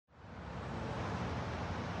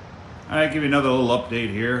I'll give you another little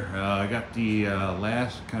update here. I got the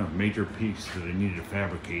last kind of major piece that I needed to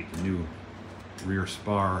fabricate, the new rear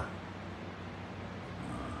spar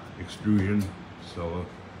extrusion. So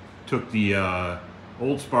took the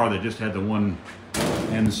old spar that just had the one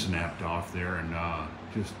end snapped off there and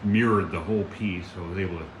just mirrored the whole piece. So I was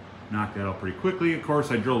able to knock that out pretty quickly. Of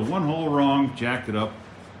course, I drilled one hole wrong, jacked it up,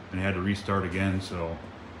 and had to restart again. So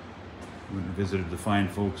I went and visited the fine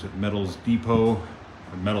folks at Metals Depot,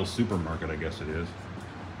 or Metals Supermarket, I guess it is,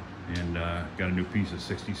 and got a new piece of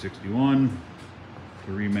 6061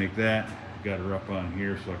 to remake that. Got her up on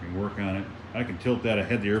here so I can work on it. I can tilt that. I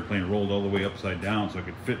had the airplane rolled all the way upside down so I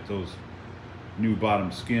could fit those new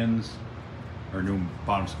bottom skins, or new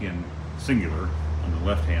bottom skin singular on the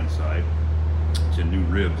left hand side to new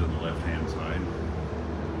ribs on the left hand side.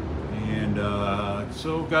 And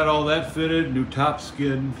so got all that fitted, new top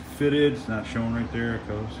skin fitted. It's not shown right there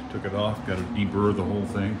because I took it off, got to deburr the whole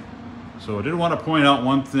thing. So I did want to point out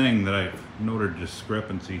one thing that I noted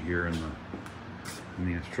discrepancy here in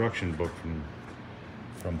the instruction book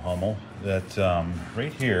from Hummel. That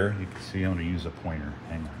right here, you can see, I'm going to use a pointer.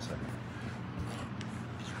 Hang on a second.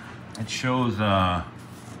 It shows the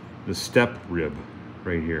step rib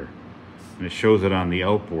right here. And it shows it on the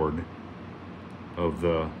outboard of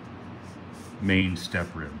the main step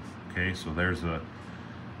rib. Okay, so there's the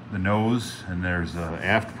nose, and there's the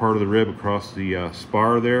aft part of the rib across the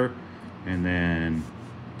spar there, and then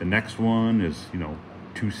the next one is, you know,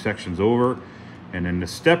 2 sections over, and then the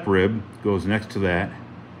step rib goes next to that.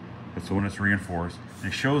 That's the one that's reinforced.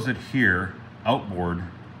 And it shows it here outboard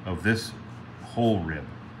of this whole rib.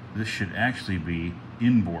 This should actually be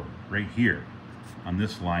inboard right here on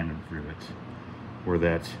this line of rivets where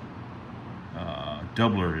that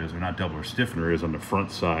doubler is, or not doubler, stiffener is on the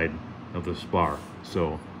front side of the spar.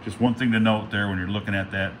 So just one thing to note there when you're looking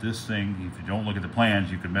at that, this thing, if you don't look at the plans,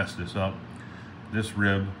 you could mess this up. This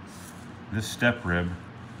rib, this step rib,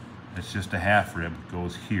 it's just a half rib,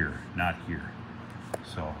 goes here, not here.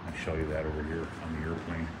 So I'll show you that over here on the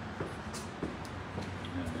airplane.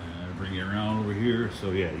 And bring it around over here.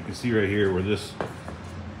 So yeah, you can see right here where this,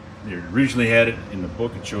 they originally had it in the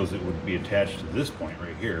book, it shows it would be attached to this point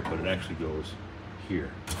right here, but it actually goes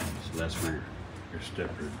here. So that's where your step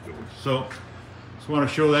rib goes. So just want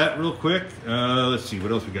to show that real quick. Let's see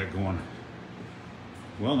what else we got going.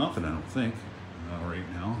 Well, nothing, I don't think, right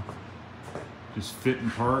now. Just fitting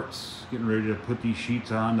parts, getting ready to put these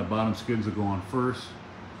sheets on. The bottom skins will go on first.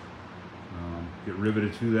 Get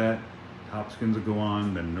riveted to that. Top skins will go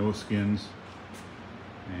on, then nose skins.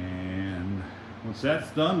 And once that's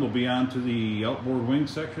done, we'll be on to the outboard wing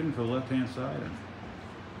section for the left-hand side, and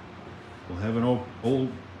we'll have an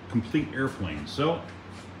old complete airplane. So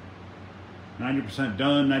 90%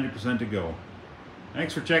 done, 90% to go.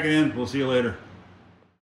 Thanks for checking in. We'll see you later.